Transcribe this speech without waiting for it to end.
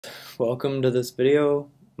Welcome to this video.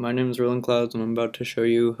 My name is Rolling Clouds and I'm about to show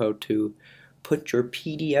you how to put your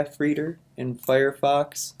PDF reader in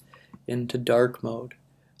Firefox into dark mode.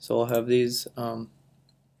 So I'll have these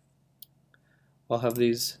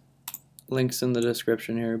links in the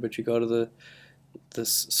description here, but you go to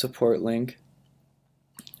this support link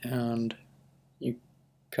and you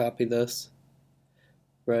copy this,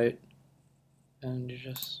 right? And you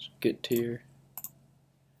just get to your,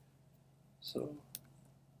 so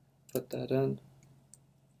put that in,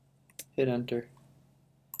 hit enter,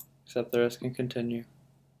 accept the rest and continue.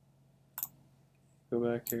 Go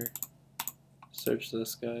back here, search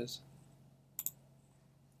this, guys,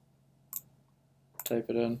 type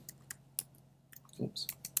it in, oops,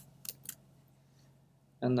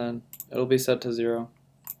 and then it'll be set to 0,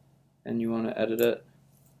 and you want to edit it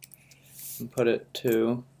and put it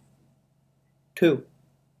to 2.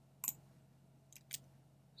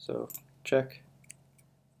 So check.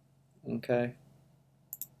 Okay,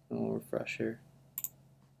 and we'll refresh here,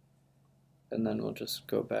 and then we'll just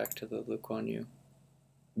go back to the Luke Kuan Yew.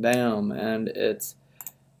 Bam, and it's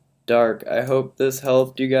dark. I hope this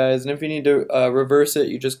helped you guys, and if you need to reverse it,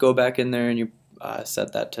 you just go back in there and you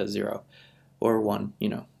set that to 0 or 1, you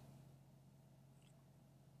know,